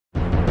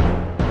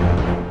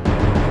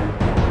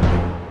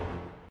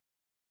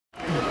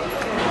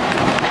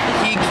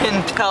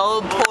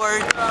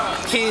teleport.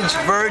 He's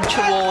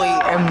virtually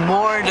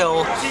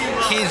immortal.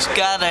 He's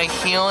got a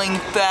healing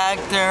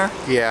factor.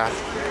 Yeah.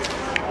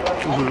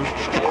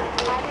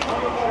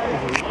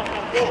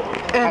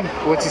 And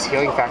what's his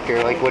healing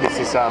factor? Like, what is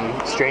his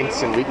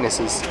strengths and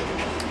weaknesses?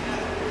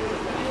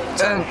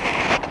 And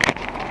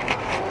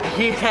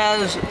he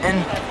has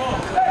an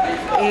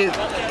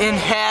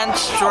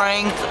enhanced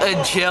strength,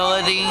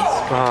 agility,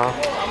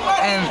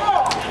 and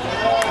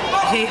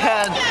he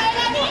has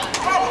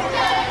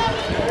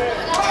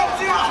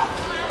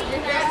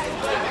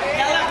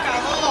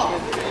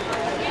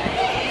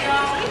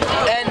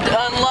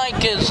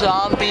unlike a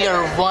zombie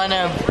or one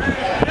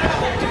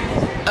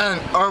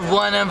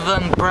of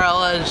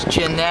Umbrella's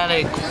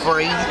genetic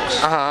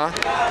freaks,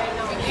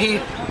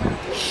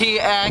 he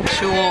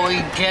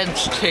actually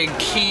gets to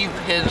keep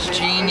his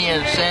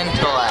genius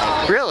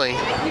intellect. Really?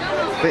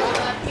 Wait.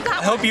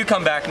 I hope you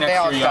come back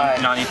next year,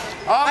 Nani.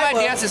 All my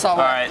dances all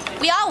right.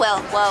 We all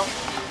will. Whoa.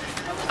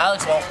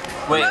 Alex won't.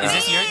 Wait, is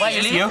this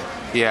you?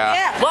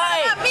 Yeah.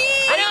 Why? Not me.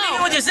 I didn't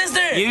leave with your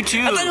sister. You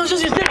too. I thought it was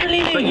just your sister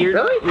leaving. But you're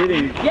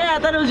really? Yeah, I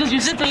thought it was just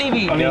your sister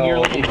leaving. I mean, you're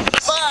leaving.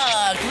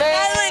 Fuck,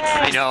 man.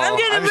 I know.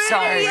 I'm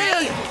sorry.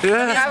 It's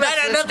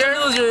bad enough to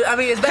lose you. I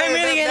mean, it's bad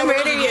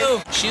enough to lose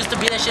you. She used to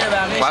be that shit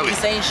about me. She was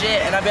saying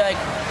shit, and I'd be like,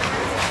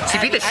 She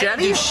beat the shit out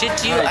of you? I didn't do shit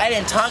to you. I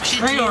didn't talk shit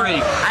to you.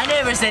 I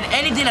never said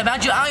anything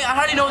about you. I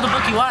hardly know what the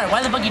fuck you are.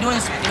 Why the fuck you doing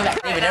this?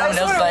 David, everyone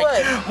else is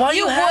like, why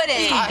you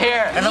happy?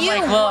 And I'm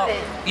like, well,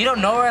 you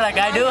don't know her like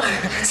I do.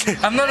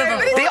 I've known her for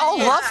 4 years. They all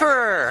love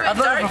her. I've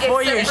known her for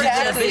 4 years. She's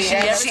been a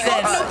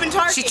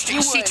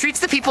bitch. She treats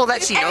the people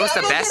that she knows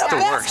the best the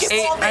worst.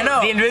 I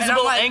know. The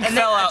invisible ink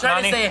fell out,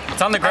 Nani.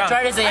 It's on the ground.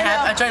 I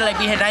try to like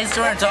be nice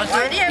to her and talk to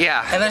her.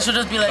 Yeah. And then she'll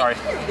just be like,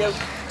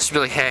 she'll be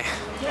like, hey.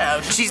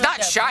 Yeah, She's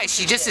not shy,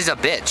 she just is a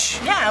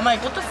bitch. Yeah, I'm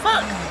like, what the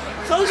fuck?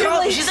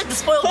 She's like the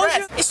spoiled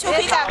brat. It's too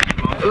peacock.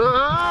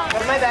 Go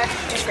to my back.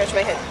 You scratch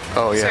my head.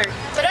 Oh, yeah.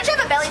 But don't you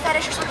have a belly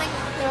fetish or something?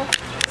 No.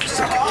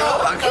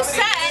 You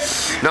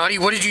said. Naughty,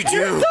 what did you do?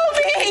 You're so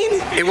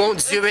mean. It won't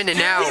zoom in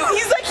and out.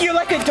 You're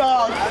like a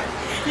dog.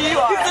 You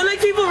are. I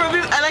like it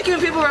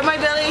when people rub my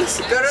belly,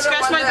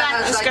 scratch my back,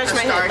 and scratch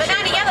my head. But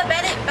now, do you have a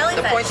belly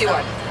fetish? The pointy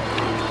one.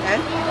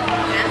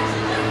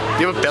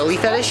 You have a belly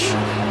fetish?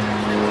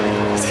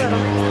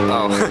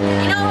 Oh.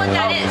 You know what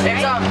that is,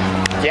 right?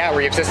 Yeah,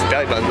 where you're obsessed with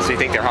belly buttons, so you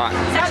think they're hot.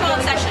 Sexual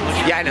obsession.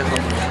 Yeah, I know.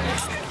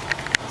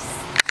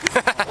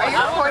 Are you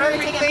recording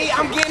me?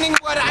 I'm getting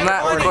what I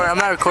recording. I'm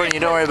not recording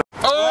you, don't worry about it.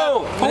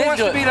 Oh! Who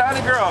wants to be the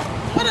other girl?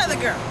 What other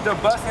girl? To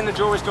bust in the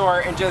jewelry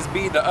store and just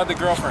be the other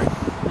girlfriend.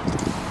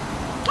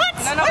 What?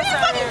 What are you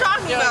fucking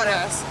talking about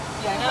us?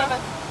 Yeah, none of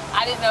us.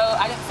 I didn't know.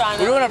 I didn't sign up.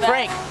 We're doing a for that,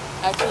 prank.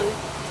 Actually,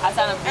 I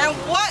signed up. And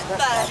what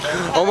the?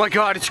 Oh my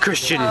god, it's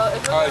Christian.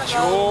 A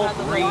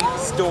jewelry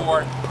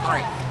store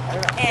prank. You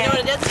know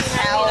what it is?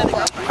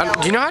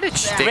 Do you know how to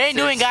stick We ain't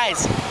doing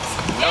guys.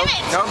 No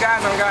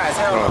guys on guys.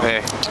 Hell no. Oh,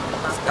 hey.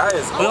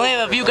 Guys. We only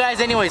have a few guys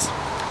anyways.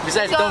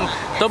 Besides, don't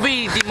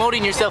be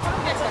demoting yourself.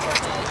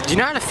 Do you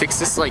know how to fix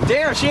this? Like,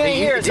 damn, she ain't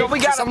here, so we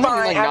got something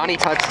like Nani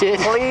touched it,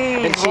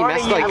 and she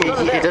messed like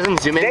it doesn't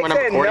zoom in when I'm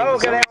recording. No,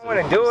 because they don't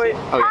want to do it.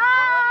 Oh,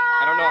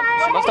 yeah. I don't know.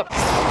 She must have.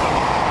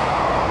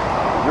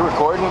 You're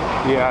recording?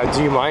 Yeah.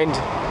 Do you mind?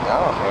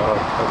 No.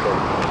 Okay.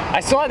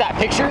 I still have that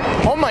picture.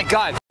 Oh my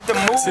god. To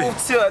move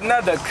to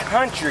another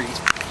country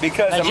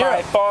because of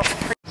my false.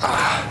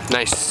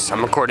 Nice.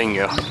 I'm recording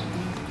you.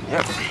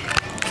 Yep.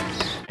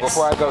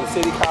 Before I go to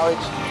City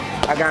College,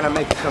 I gotta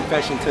make a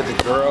confession to the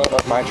girl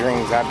of my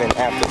dreams I've been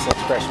after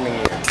since freshman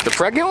year. The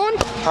pregnant one?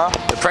 Huh?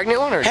 The pregnant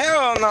one or?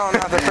 Hell no,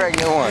 not the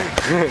pregnant one.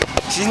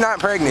 She's not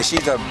pregnant.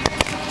 She's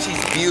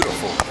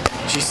beautiful.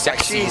 She's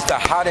sexy. She's the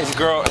hottest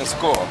girl in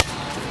school.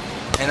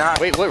 And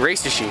Wait, what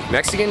race is she?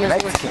 Mexican?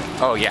 Mexican.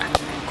 Oh yeah,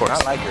 of course.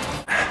 I like her.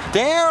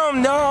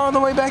 Damn, no, all the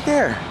way back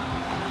there.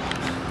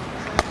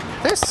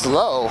 They're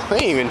slow. They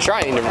ain't even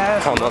trying to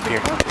come up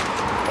here.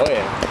 Oh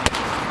yeah.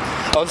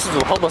 Oh, this is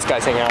where homeless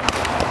guys hang out.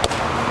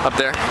 Up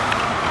there.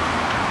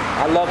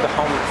 I love the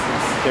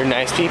homeless. They're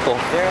nice people.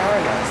 They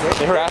are nice.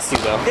 They harass you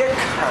though. They're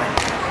kind.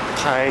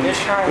 Kind. They're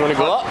kind. You wanna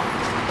go up?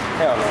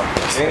 Hell no.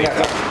 They ain't got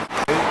nothing.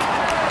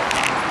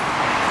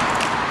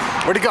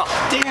 Where'd it go?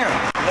 Damn.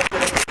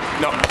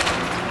 No.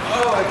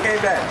 Oh, it came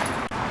back.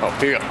 Oh,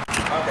 here you go.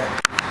 Okay.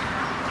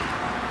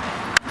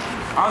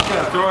 I was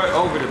gonna throw it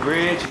over the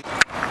bridge.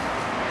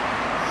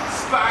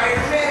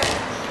 Spider-Man.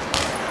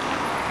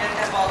 Get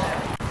that ball there.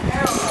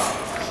 Hell no.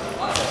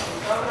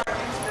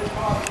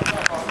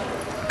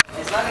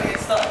 It's not gonna get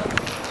stuck.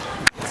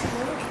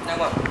 Now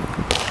what?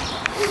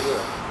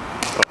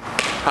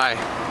 Hi.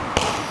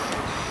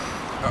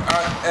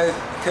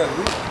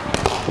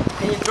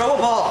 Can you throw a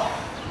ball?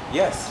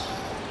 Yes.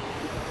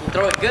 You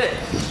throw it good.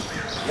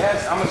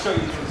 Yes, I'm gonna show you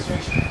the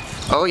demonstration.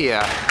 Oh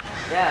yeah.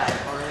 Yeah.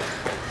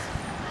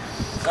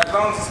 As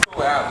long as it's cool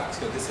with Alex,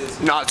 because this is.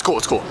 No, it's cool.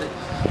 It's cool.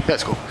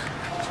 That's cool.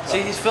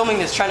 See, he's filming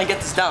this, trying to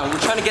get this down. We're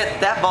trying to get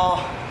that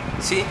ball.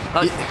 See?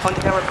 Point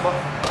the camera at the ball.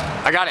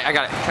 I got it. I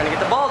got it. Trying to get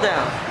the ball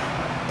down.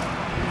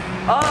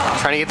 Oh.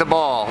 Trying to get the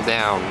ball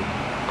down.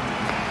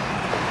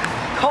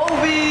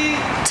 Kobe!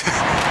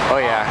 Oh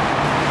yeah.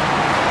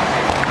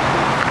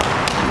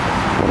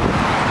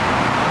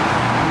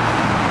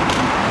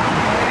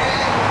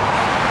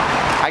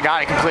 I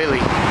got it completely.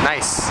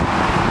 Nice.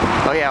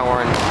 Oh yeah,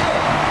 Warren.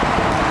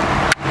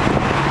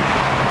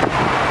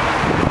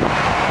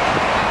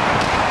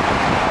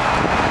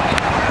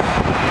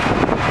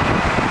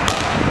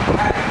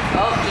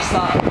 Oh, just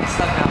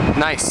stuck now.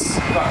 Nice.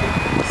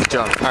 Good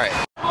job. All right.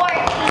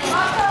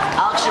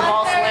 Alex, your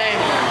ball's lame.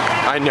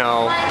 I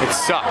know. It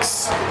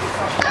sucks.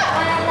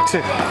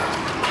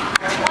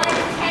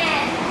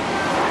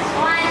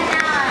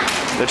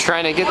 They're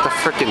trying to get the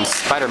frickin'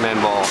 Spider-Man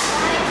ball.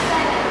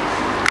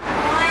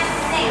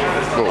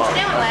 Oh,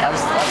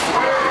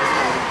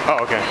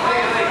 okay.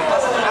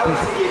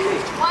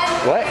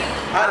 What?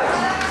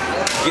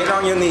 Get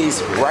on your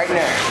knees right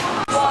now.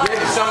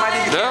 Get somebody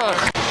to get on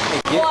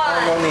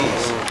your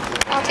knees.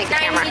 I'll take the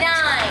camera.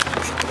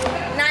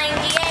 99,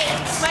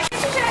 98,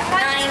 97.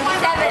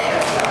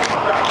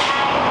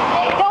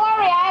 Don't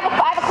worry, I have a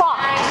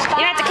clock.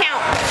 You don't have to count.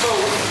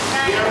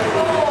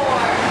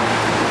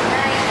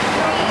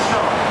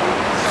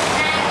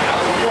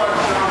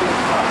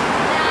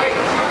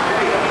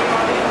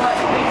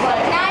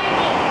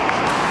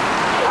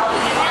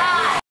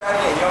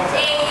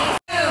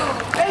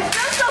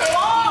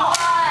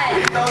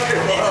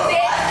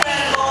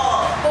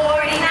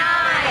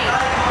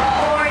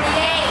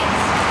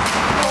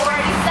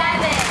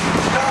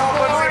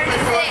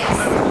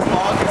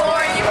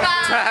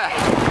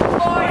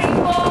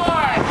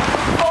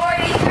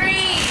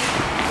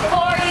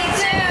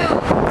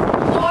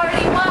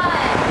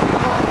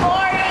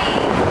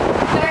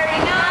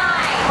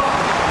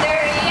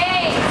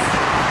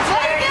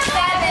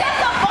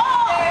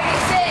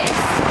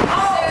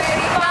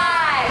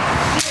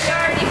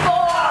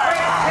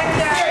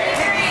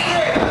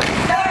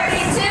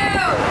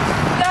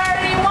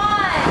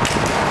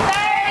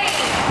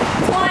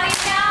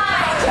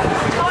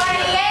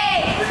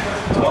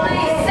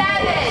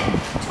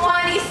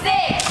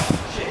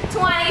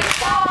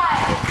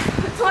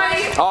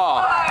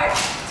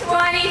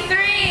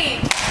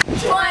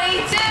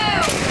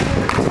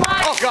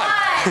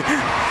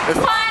 94,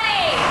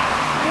 20,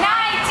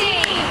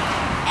 19,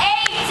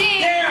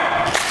 18,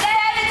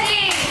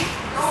 17,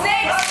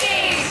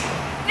 16,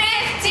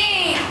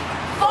 15,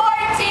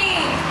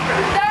 14,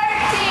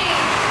 13,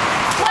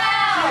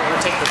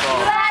 12, Take the ball.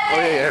 11, Oh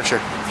yeah, sure.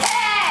 10,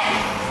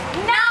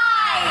 9,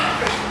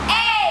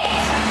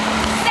 8,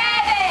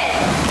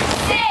 7,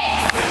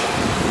 6,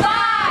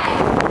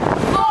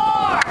 5,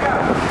 4,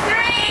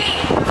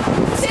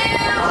 3, 2,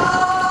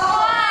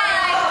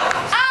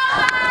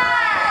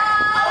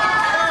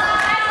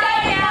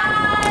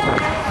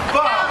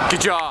 1.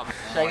 Good job.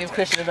 Should I give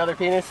Christian another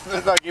penis?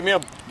 No, give me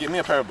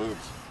a pair of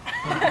boobs.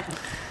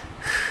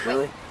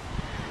 Really?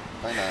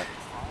 Why not?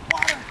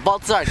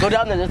 Baltzar, go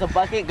down there. There's a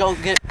bucket. Go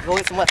get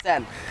some wet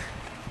sand.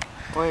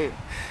 Wait.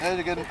 I had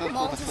to get into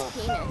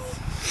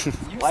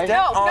Why?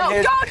 No,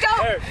 don't.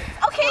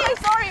 Okay, I'm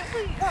sorry,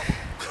 please.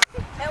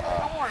 No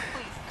more,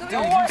 please.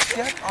 No more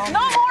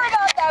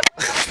about that.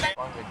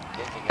 I'm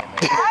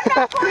not going to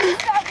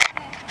stop.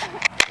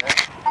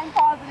 I'm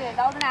positive.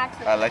 That was an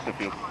accident. I like the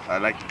feel. I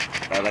like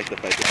the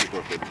fact that people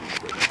are feeling me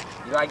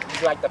right now.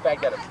 You like the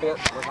fact that it fit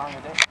was on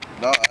your dick?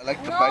 No, I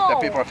like the fact that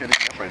people are feeling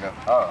me up right now.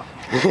 Oh.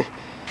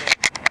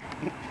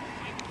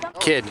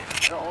 Kid.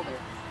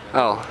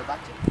 Oh.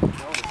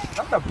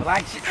 Not the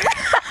black shit.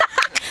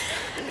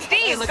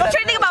 Steve, don't try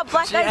to think about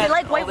black guys. They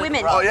like white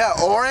women. Oh yeah,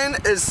 Oren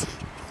is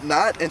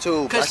not into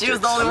black Because she was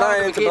the chicks. only I'm one not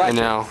with into the I black bikini.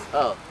 know.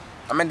 Oh.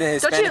 I'm into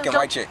Hispanic and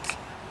white chicks.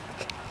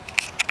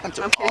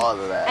 Into all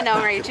of that. I know,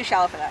 Marie, you're too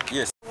shallow for that.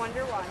 Yes.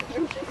 Wonder why.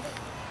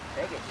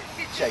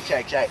 Shake.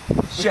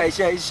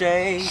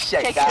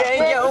 Shake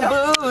that your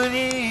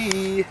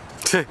booty.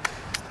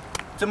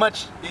 Too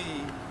much E.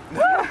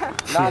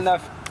 Not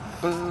enough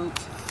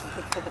boots.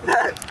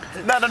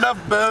 Not enough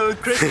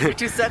boots. Christian, you're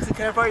too sexy.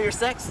 Can I borrow your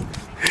sex?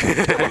 What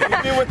can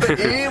I do with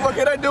the E? What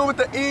can I do with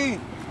the E?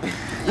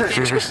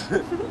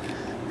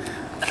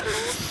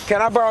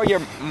 Can I borrow your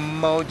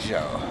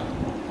mojo?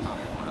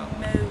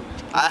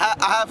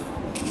 I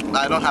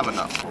don't have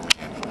enough.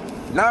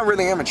 Not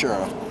really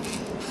amateur.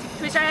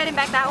 Can we start heading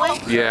back that way?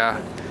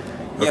 Yeah.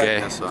 Okay.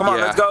 Yeah. Come on,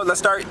 let's go. Let's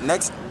start.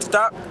 Next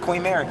stop,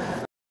 Queen Mary.